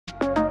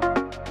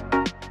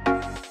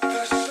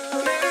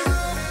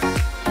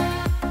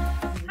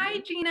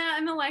Gina.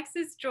 I'm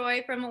Alexis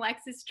Joy from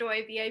Alexis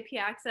Joy VIP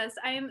Access.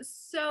 I am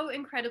so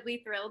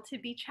incredibly thrilled to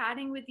be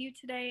chatting with you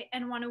today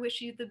and want to wish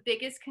you the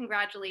biggest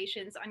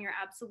congratulations on your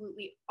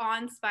absolutely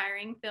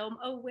awe-inspiring film,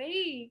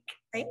 Awake.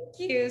 Thank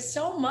you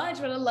so much.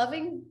 What a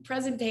loving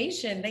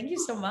presentation. Thank you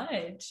so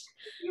much.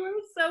 You are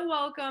so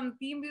welcome.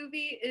 The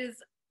movie is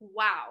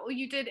wow.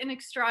 You did an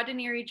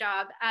extraordinary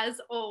job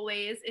as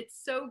always.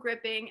 It's so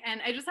gripping.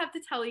 And I just have to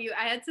tell you,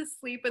 I had to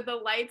sleep with the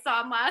lights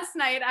on last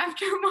night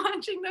after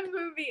watching the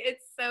movie.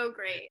 It's so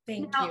great.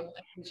 Thank you. I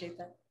appreciate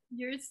that.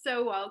 You're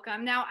so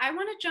welcome. Now, I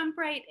want to jump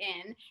right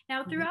in.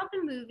 Now, throughout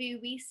the movie,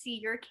 we see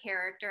your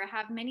character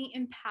have many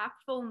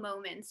impactful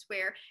moments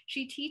where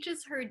she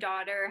teaches her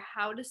daughter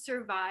how to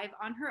survive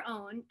on her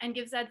own and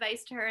gives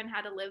advice to her on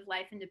how to live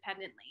life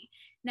independently.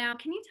 Now,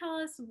 can you tell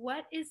us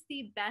what is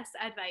the best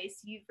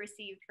advice you've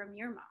received from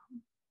your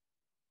mom?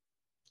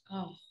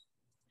 Oh,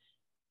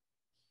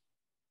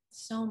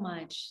 so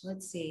much.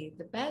 Let's see.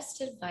 The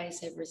best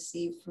advice I've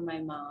received from my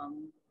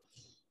mom,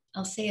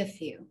 I'll say a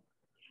few.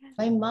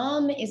 My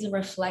mom is a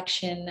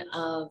reflection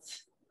of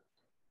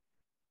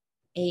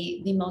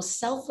the most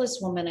selfless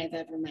woman I've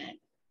ever met.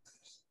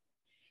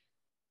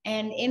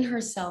 And in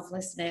her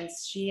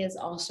selflessness, she has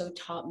also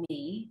taught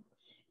me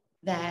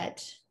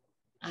that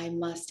I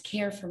must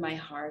care for my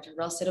heart,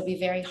 or else it'll be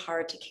very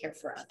hard to care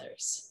for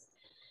others.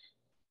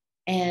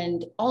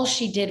 And all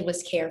she did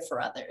was care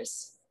for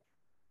others.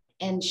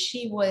 And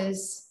she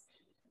was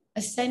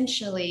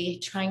essentially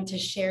trying to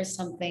share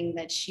something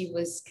that she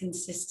was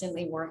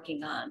consistently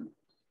working on.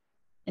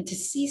 And to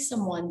see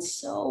someone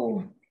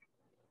so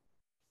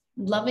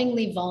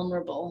lovingly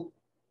vulnerable,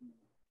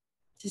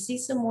 to see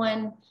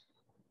someone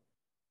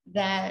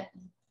that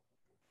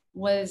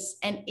was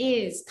and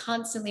is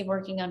constantly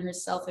working on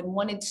herself and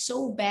wanted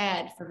so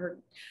bad for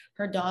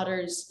her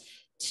daughters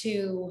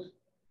to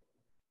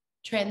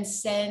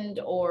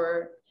transcend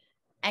or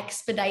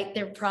expedite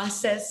their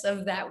process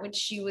of that which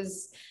she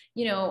was,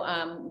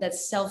 that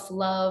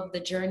self-love, the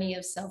journey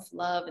of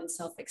self-love and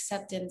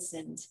self-acceptance,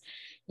 and,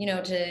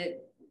 to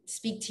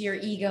speak to your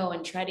ego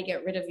and try to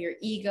get rid of your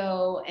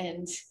ego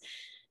and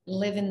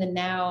live in the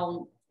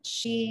now.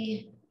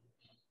 She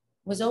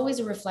was always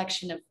a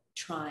reflection of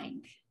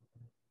trying.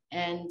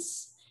 And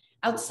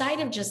outside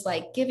of just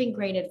like giving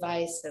great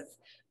advice of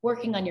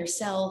working on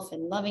yourself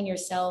and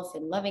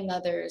loving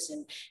others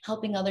and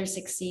helping others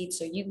succeed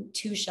so you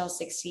too shall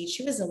succeed,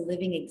 she was a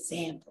living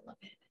example of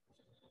it.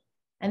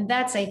 And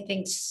that's, I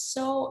think,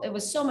 it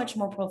was so much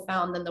more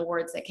profound than the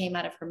words that came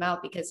out of her mouth,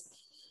 because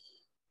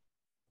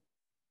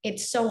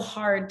it's so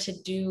hard to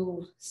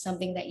do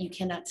something that you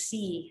cannot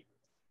see.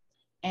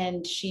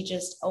 And she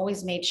just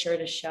always made sure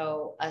to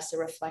show us a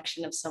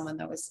reflection of someone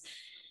that was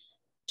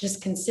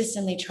just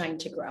consistently trying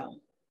to grow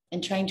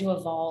and trying to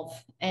evolve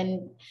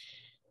and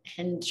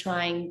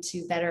trying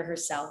to better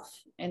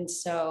herself. And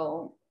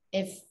so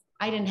if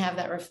I didn't have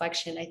that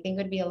reflection, I think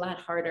it would be a lot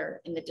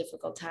harder in the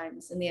difficult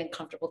times, in the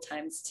uncomfortable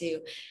times, to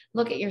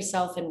look at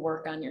yourself and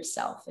work on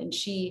yourself. And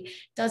she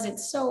does it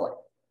so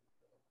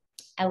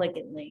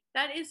elegantly.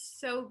 That is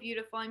so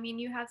beautiful. I mean,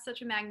 you have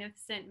such a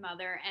magnificent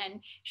mother,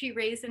 and she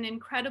raised an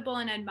incredible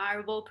and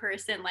admirable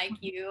person like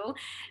you.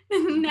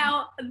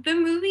 Now, the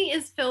movie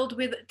is filled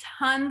with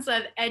tons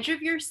of edge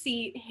of your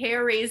seat,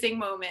 hair raising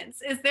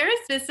moments. Is there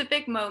a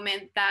specific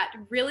moment that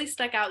really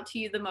stuck out to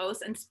you the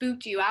most and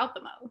spooked you out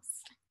the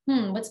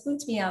most? What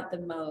spooked me out the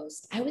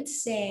most? I would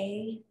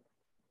say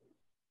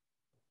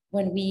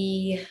when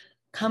we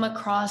come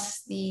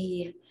across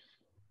the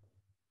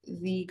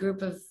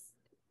group of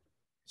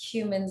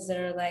humans that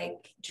are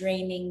like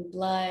draining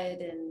blood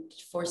and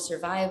for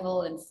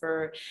survival and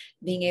for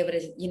being able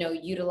to,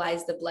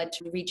 utilize the blood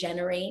to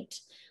regenerate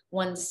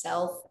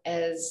oneself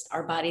as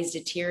our bodies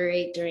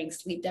deteriorate during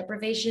sleep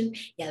deprivation.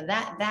 Yeah,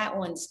 that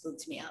one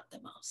spooked me out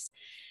the most.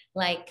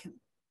 Like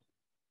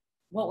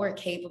what we're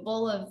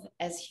capable of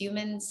as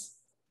humans,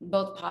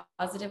 both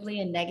positively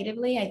and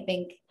negatively. I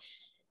think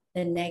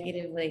the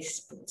negatively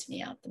spooked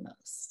me out the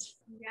most.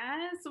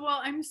 Yes, well,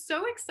 I'm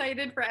so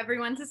excited for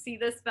everyone to see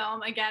this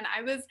film. Again,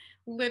 I was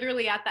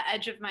literally at the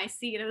edge of my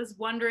seat. I was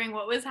wondering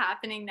what was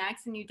happening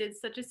next, and you did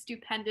such a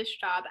stupendous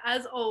job,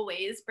 as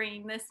always,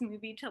 bringing this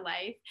movie to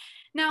life.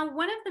 Now,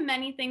 one of the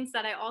many things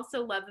that I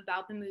also love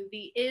about the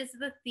movie is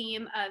the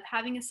theme of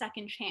having a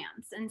second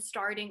chance and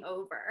starting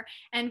over.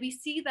 And we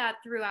see that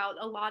throughout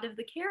a lot of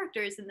the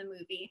characters in the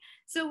movie.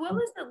 So what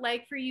was it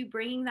like for you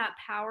bringing that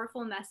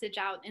powerful message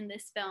out in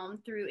this film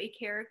through a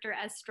character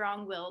as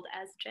strong-willed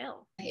as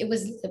Jill? It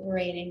was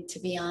liberating, to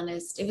be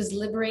honest. It was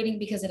liberating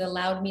because it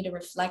allowed me to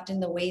reflect in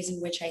the ways in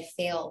which I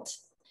failed.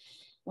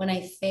 When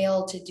I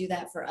failed to do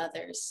that for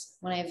others,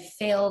 when I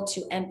failed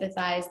to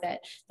empathize that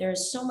there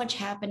is so much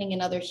happening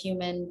in other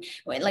human,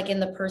 like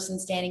in the person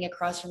standing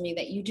across from you,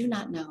 that you do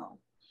not know.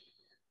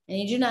 And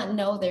you do not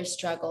know their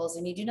struggles,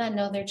 and you do not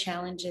know their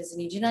challenges,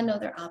 and you do not know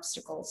their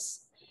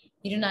obstacles.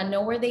 You do not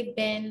know where they've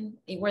been,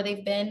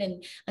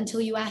 and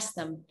until you ask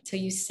them, until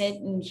you sit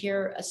and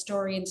hear a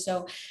story. And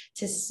so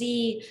to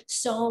see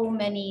so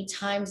many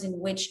times in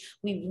which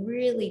we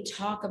really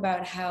talk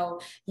about how,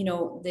 you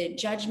know, the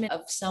judgment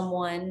of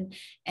someone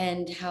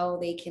and how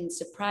they can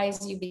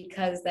surprise you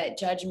because that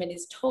judgment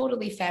is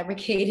totally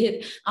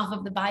fabricated off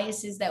of the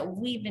biases that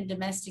we've been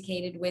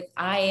domesticated with.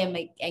 I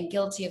am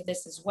guilty of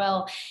this as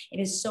well. It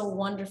is so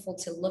wonderful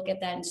to look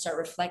at that and start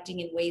reflecting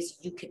in ways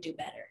you could do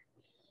better.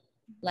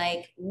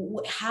 Like,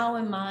 how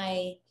am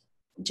I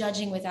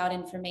judging without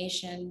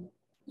information?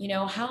 You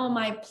know, how am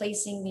I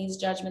placing these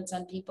judgments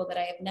on people that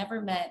I have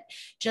never met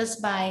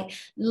just by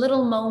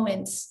little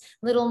moments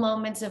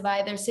of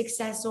either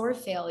success or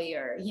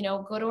failure, you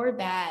know, good or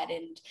bad.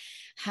 And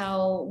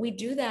how we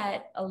do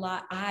that a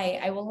lot.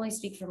 I will only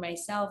speak for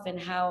myself and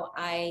how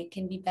I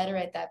can be better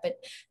at that. But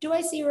do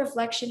I see a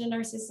reflection in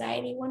our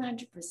society?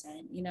 100%,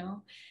 you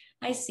know,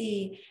 I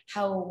see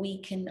how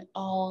we can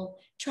all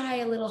try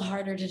a little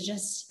harder to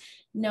just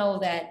know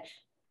that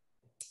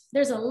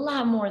there's a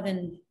lot more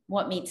than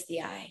what meets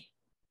the eye,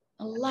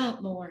 a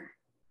lot more.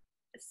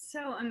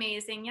 So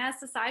amazing.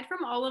 Yes, aside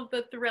from all of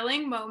the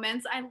thrilling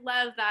moments, I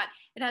love that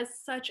it has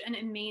such an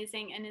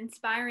amazing and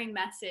inspiring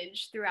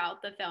message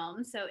throughout the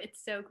film. So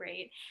it's so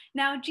great.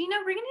 Now, Gina,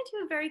 we're going to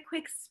do a very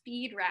quick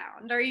speed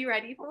round. Are you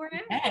ready for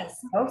it? Yes,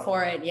 go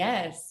for it.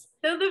 Yes.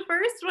 So the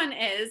first one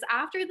is,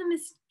 after the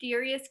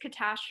mysterious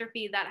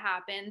catastrophe that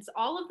happens,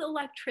 all of the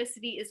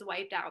electricity is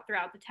wiped out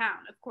throughout the town,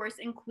 of course,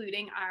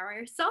 including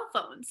our cell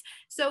phones.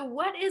 So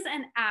what is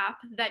an app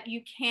that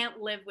you can't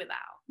live without?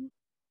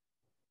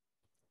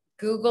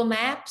 Google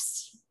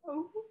Maps.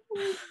 Oh.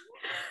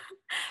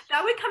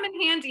 That would come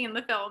in handy in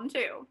the film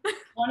too.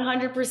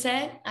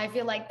 100%. I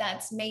feel like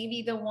that's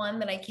maybe the one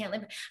that I can't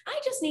live.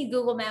 I just need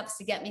Google Maps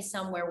to get me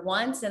somewhere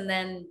once, and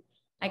then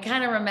I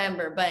kind of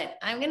remember, but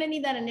I'm going to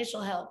need that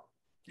initial help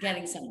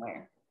getting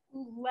somewhere.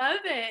 Love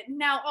it.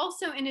 Now,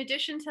 also, in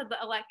addition to the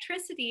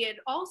electricity, it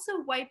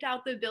also wiped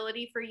out the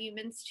ability for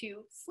humans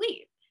to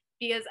sleep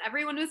because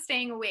everyone was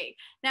staying awake.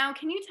 Now,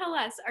 can you tell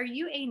us, are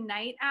you a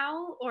night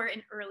owl or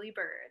an early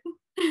bird?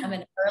 I'm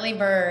an early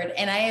bird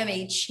and I am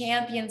a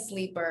champion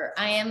sleeper.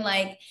 I am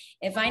like,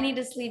 if I need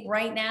to sleep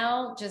right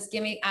now, just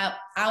give me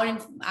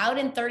out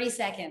in 30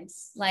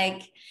 seconds.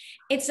 Like,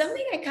 it's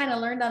something I kind of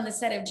learned on the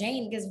set of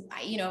Jane because,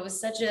 you know, it was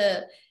such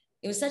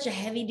a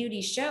heavy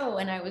duty show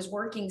and I was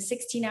working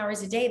 16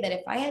 hours a day that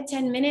if I had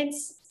 10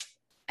 minutes,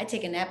 I'd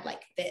take a nap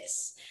like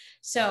this.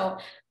 So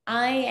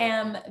I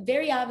am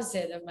very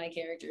opposite of my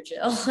character,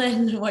 Jill,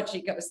 and what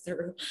she goes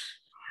through.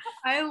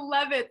 I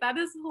love it. That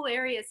is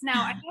hilarious.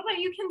 Now, I know that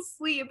you can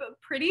sleep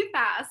pretty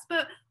fast,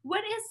 but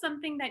what is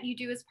something that you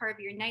do as part of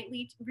your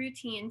nightly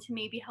routine to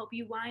maybe help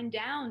you wind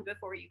down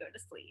before you go to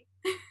sleep?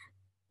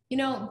 You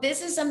know,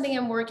 this is something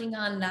I'm working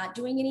on not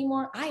doing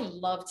anymore. I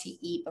love to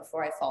eat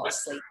before I fall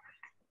asleep.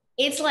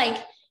 It's like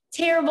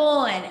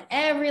terrible, and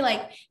every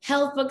like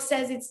health book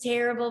says it's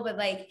terrible, but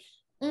like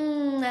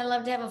I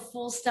love to have a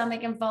full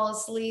stomach and fall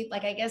asleep.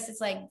 Like, I guess it's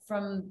like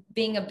from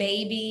being a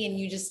baby and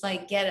you just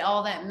like get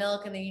all that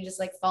milk and then you just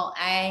like fall.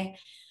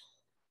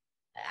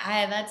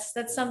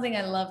 That's something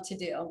I love to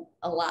do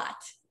a lot.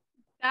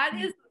 That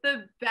is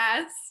the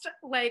best,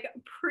 like,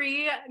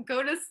 pre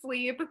go to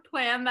sleep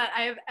plan that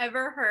I have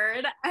ever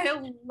heard. I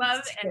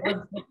love it.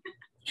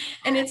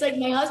 And it's like,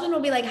 my husband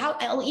will be like,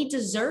 I'll eat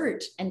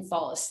dessert and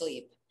fall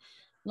asleep.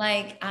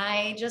 Like,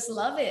 I just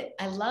love it.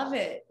 I love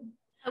it.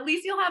 At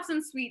least you'll have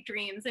some sweet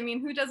dreams. I mean,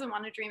 who doesn't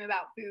want to dream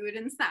about food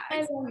and snacks?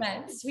 I love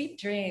that. Sweet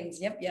dreams.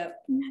 Yep.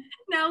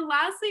 Now,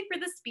 lastly, for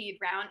the speed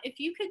round, if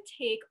you could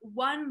take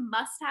one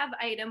must-have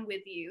item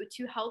with you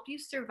to help you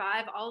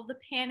survive all of the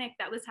panic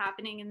that was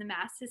happening in the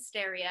mass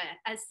hysteria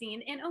as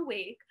seen in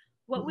Awake,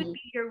 what would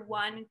be your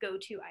one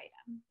go-to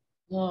item?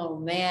 Oh,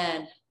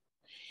 man.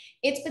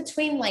 It's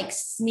between like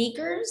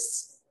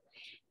sneakers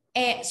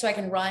and so I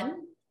can run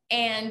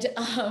and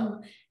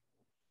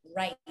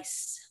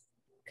rice.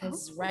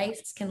 Because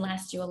rice can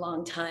last you a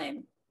long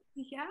time.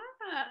 Yeah.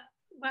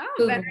 Wow.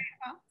 Very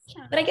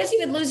awesome. But I guess you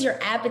would lose your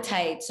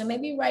appetite. So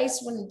maybe rice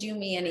wouldn't do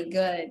me any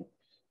good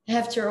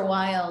after a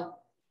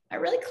while. I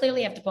really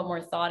clearly have to put more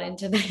thought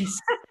into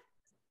this.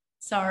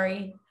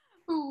 Sorry.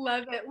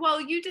 Love it. Well,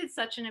 you did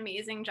such an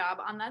amazing job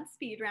on that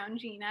speed round,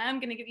 Gina. I'm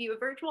going to give you a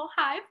virtual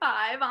high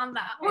five on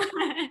that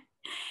one.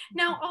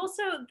 Now,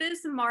 also, this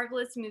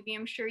marvelous movie,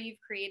 I'm sure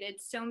you've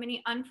created so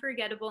many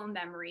unforgettable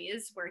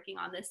memories working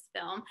on this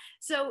film.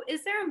 So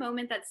is there a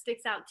moment that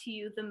sticks out to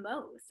you the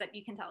most that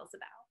you can tell us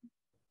about?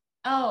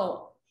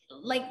 Oh,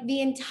 like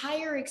the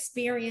entire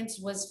experience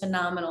was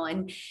phenomenal.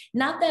 And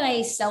not that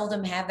I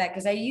seldom have that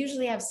because I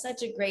usually have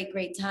such a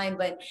great time,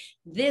 but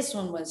this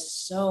one was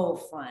so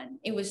fun.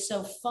 It was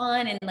so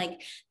fun. And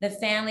like the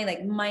family,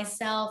 like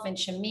myself and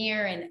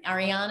Shamir and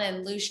Ariana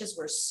and Lucius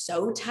were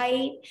so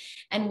tight.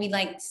 And we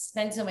like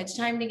spent so much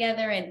time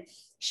together. And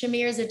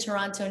Shamir is a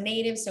Toronto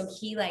native. So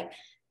he like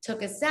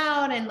took us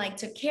out and like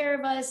took care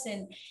of us.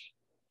 And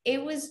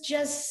it was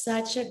just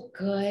such a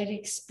good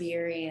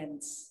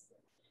experience.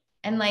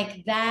 And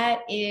like,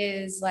 that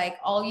is like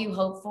all you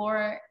hope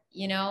for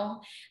you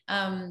know?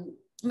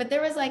 But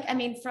there was like, I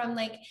mean, from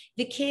like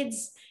the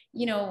kids,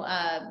 you know,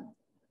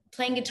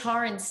 playing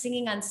guitar and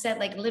singing on set,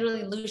 like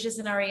literally Lucius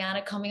and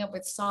Ariana coming up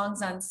with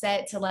songs on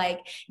set, to like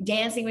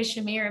dancing with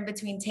Shamir in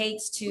between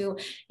takes, to,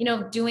 you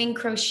know, doing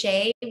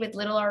crochet with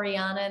little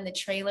Ariana in the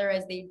trailer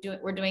as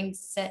we're doing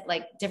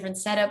like different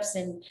setups,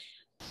 and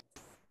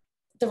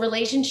the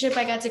relationship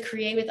I got to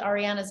create with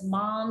Ariana's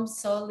mom,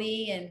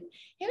 Soli, and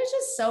it was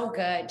just so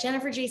good.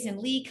 Jennifer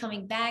Jason Leigh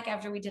coming back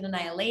after we did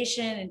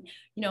Annihilation, and,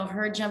 you know,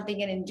 her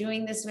jumping in and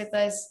doing this with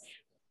us.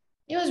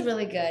 It was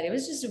really good. It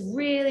was just a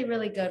really,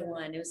 really good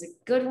one. It was a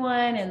good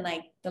one. And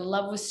like the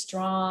love was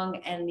strong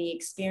and the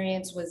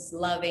experience was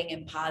loving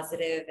and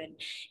positive. And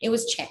it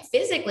was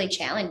physically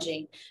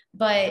challenging,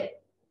 but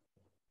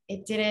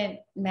it didn't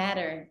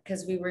matter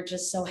because we were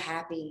just so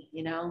happy,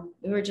 you know?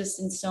 We were just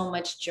in so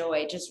much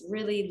joy, just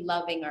really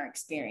loving our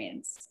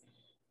experience.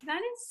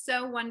 That is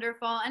so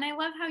wonderful. And I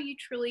love how you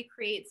truly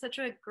create such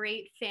a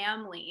great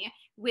family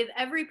with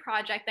every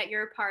project that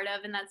you're a part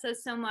of. And that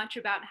says so much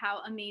about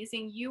how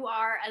amazing you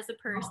are as a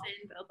person,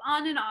 both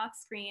on and off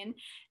screen.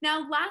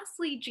 Now,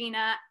 lastly,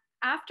 Gina,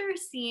 after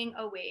seeing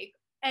Awake,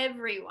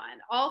 everyone,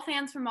 all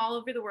fans from all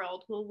over the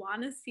world, will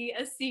want to see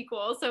a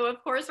sequel. So,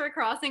 of course, we're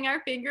crossing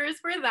our fingers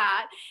for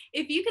that.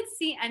 If you could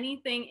see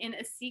anything in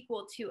a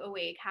sequel to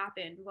Awake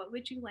happen, what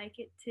would you like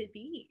it to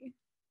be?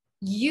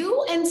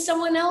 You and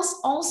someone else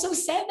also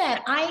said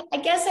that. I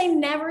guess I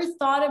never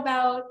thought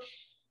about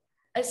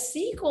a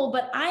sequel,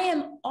 but I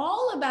am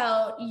all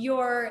about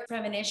your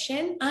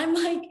premonition. I'm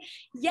like,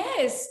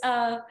 yes.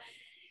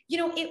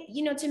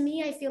 To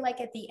me, I feel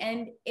like at the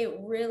end, it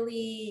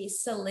really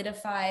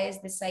solidifies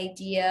this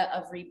idea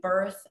of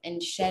rebirth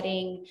and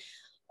shedding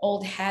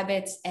old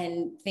habits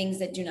and things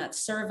that do not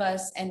serve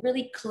us, and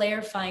really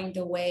clarifying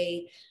the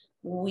way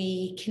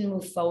we can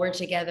move forward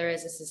together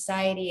as a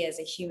society, as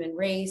a human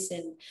race.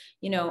 And,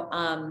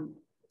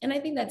 and I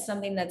think that's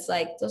something that's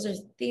like, those are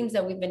themes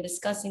that we've been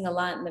discussing a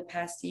lot in the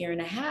past year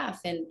and a half.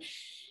 And,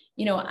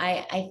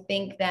 I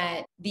think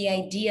that the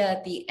idea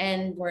at the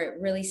end where it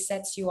really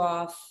sets you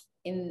off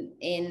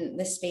in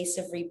the space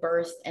of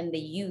rebirth and the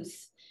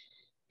youth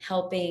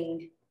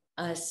helping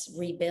us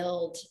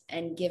rebuild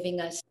and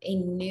giving us a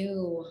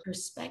new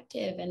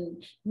perspective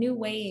and new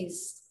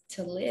ways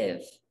to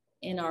live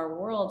in our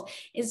world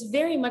is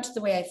very much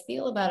the way I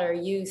feel about our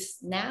youth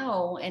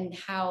now, and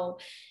how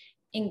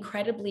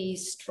incredibly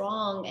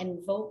strong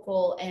and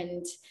vocal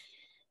and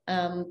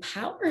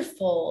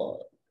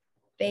powerful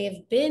they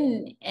have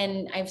been.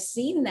 And I've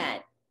seen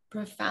that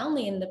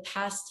profoundly in the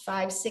past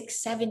 5,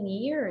 6, 7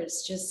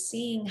 years, just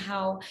seeing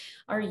how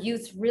our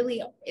youth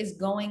really is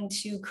going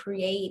to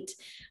create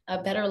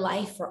a better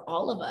life for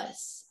all of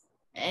us.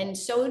 And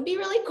so it'd be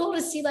really cool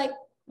to see like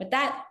what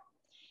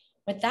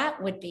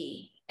that would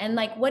be, and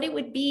like what it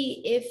would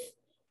be if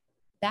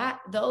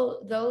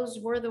those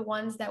were the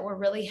ones that were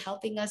really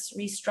helping us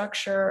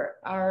restructure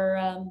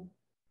our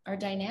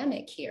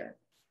dynamic here,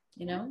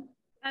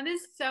 That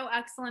is so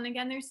excellent.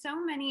 Again, there's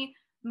so many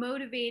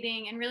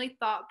motivating and really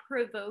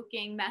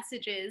thought-provoking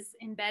messages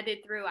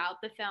embedded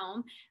throughout the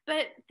film.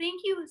 But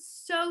thank you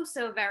so,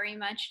 so very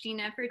much,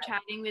 Gina, for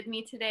chatting with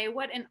me today.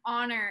 What an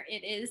honor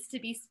it is to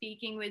be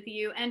speaking with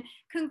you. And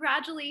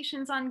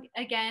congratulations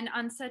again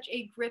on such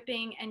a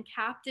gripping and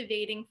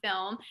captivating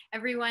film.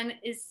 Everyone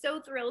is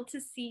so thrilled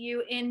to see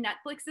you in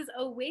Netflix's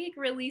Awake,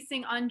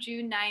 releasing on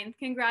June 9th.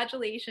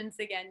 Congratulations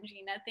again,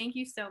 Gina. Thank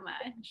you so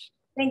much.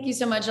 Thank you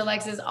so much,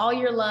 Alexis. All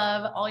your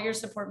love, all your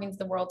support means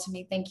the world to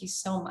me. Thank you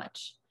so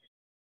much.